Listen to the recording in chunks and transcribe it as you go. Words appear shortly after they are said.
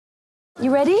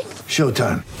You ready?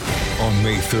 Showtime. On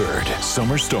May 3rd,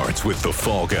 summer starts with The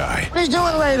Fall Guy. Let's do it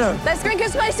later. Let's drink a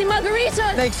spicy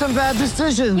margarita. Make some bad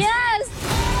decisions. Yes.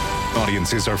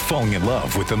 Audiences are falling in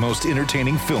love with the most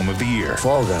entertaining film of the year.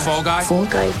 Fall Guy. Fall Guy? Fall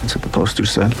Guy. That's what the poster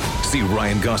said. See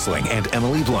Ryan Gosling and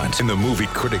Emily Blunt in the movie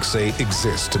critics say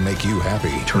exists to make you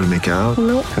happy. Trying to make it out?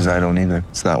 Nope. Because I don't either.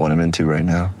 It's not what I'm into right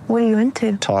now. What are you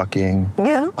into? Talking.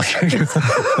 Yeah.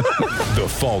 The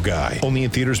Fall Guy. Only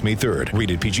in theaters May 3rd.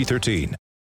 Rated PG-13.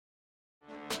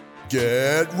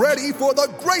 Get ready for the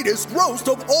greatest roast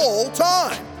of all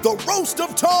time. The Roast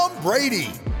of Tom Brady.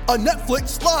 A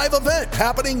Netflix live event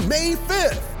happening May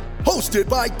 5th. Hosted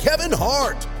by Kevin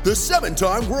Hart. The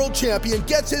 7-time world champion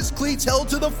gets his cleats held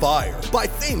to the fire by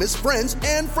famous friends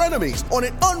and frenemies on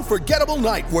an unforgettable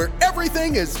night where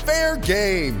everything is fair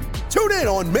game. Tune in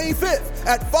on May 5th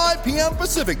at 5 p.m.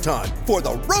 Pacific time for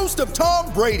the Roast of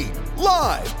Tom Brady.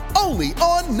 Live only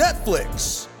on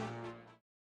Netflix.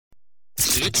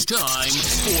 It's time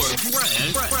for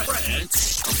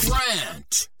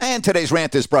Rant. And today's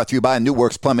rant is brought to you by New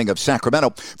Works Plumbing of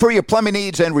Sacramento. For your plumbing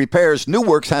needs and repairs, New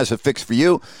Works has a fix for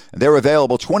you. They're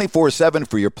available 24/7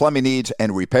 for your plumbing needs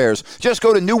and repairs. Just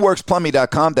go to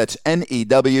newworksplumbing.com. That's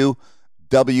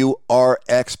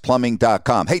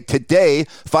NEWWRXplumbing.com. Hey, today,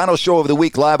 final show of the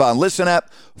week live on Listen App,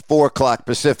 4 o'clock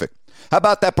Pacific. How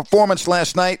about that performance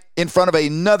last night in front of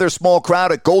another small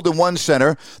crowd at Golden One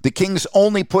Center? The Kings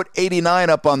only put 89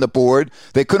 up on the board.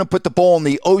 They couldn't put the ball in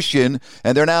the ocean,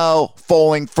 and they're now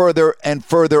falling further and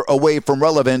further away from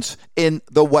relevance in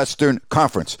the Western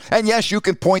Conference. And yes, you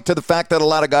can point to the fact that a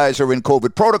lot of guys are in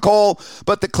COVID protocol,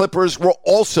 but the Clippers were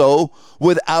also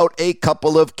without a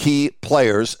couple of key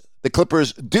players. The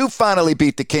Clippers do finally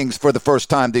beat the Kings for the first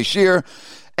time this year.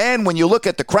 And when you look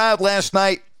at the crowd last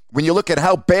night, when you look at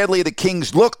how badly the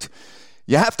Kings looked,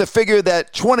 you have to figure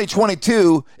that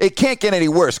 2022, it can't get any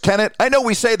worse, can it? I know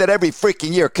we say that every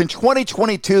freaking year. Can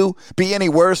 2022 be any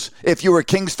worse if you're a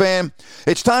Kings fan?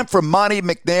 It's time for Monty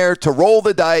McNair to roll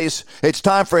the dice. It's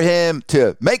time for him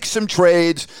to make some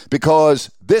trades because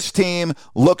this team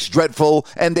looks dreadful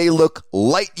and they look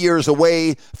light years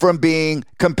away from being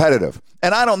competitive.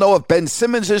 And I don't know if Ben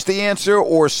Simmons is the answer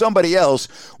or somebody else.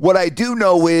 What I do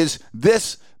know is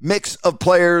this mix of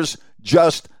players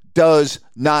just does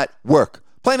not work.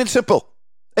 Plain and simple.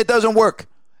 It doesn't work.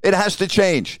 It has to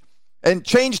change. And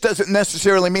change doesn't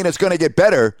necessarily mean it's going to get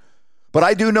better, but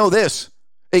I do know this.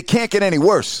 It can't get any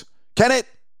worse. Can it?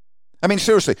 I mean,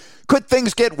 seriously, could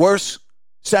things get worse,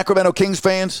 Sacramento Kings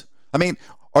fans? I mean,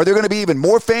 are there going to be even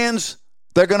more fans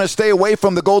that are going to stay away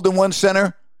from the Golden One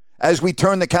Center as we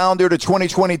turn the calendar to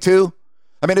 2022?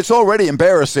 I mean, it's already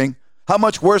embarrassing. How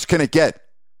much worse can it get?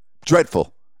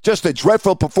 Dreadful. Just a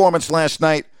dreadful performance last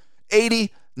night.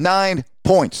 89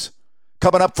 points.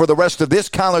 Coming up for the rest of this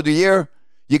calendar year,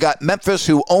 you got Memphis,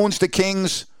 who owns the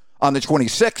Kings, on the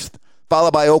 26th,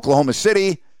 followed by Oklahoma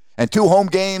City, and 2 home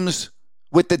games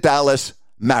with the Dallas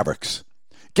Mavericks.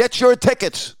 Get your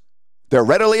tickets. They're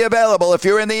readily available if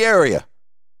you're in the area.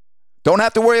 Don't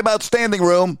have to worry about standing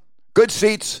room. Good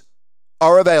seats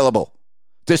are available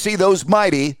to see those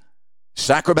mighty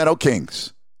Sacramento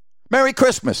Kings. Merry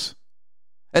Christmas.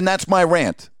 And that's my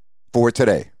rant for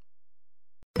today.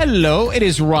 Hello, it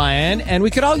is Ryan, and we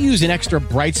could all use an extra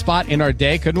bright spot in our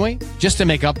day, couldn't we? Just to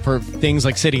make up for things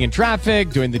like sitting in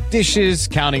traffic, doing the dishes,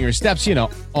 counting your steps, you know,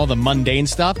 all the mundane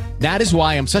stuff. That is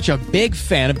why I'm such a big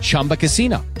fan of Chumba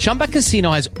Casino. Chumba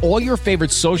Casino has all your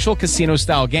favorite social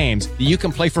casino-style games that you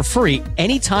can play for free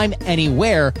anytime,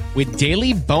 anywhere with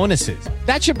daily bonuses.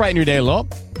 That should brighten your day a little.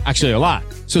 Actually, a lot.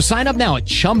 So sign up now at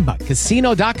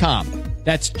ChumbaCasino.com.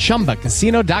 That's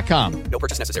ChumbaCasino.com. No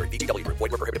purchase necessary. VGW Group.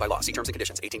 Void where prohibited by law. See terms and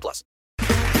conditions. 18+.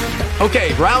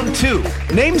 Okay, round 2.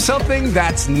 Name something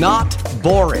that's not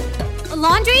boring. A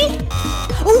laundry?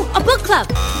 Ooh, a book club.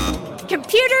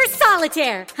 Computer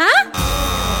solitaire, huh?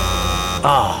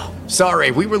 Ah, oh,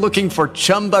 sorry. We were looking for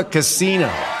Chumba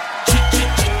Casino.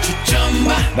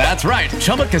 That's right.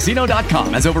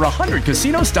 ChumbaCasino.com has over 100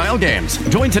 casino-style games.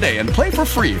 Join today and play for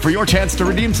free for your chance to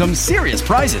redeem some serious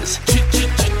prizes.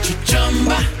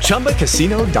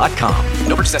 ChumbaCasino.com.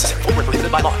 No purchase necessary. Void where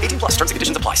prohibited by law. 18+. Terms and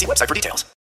conditions apply. See website for details.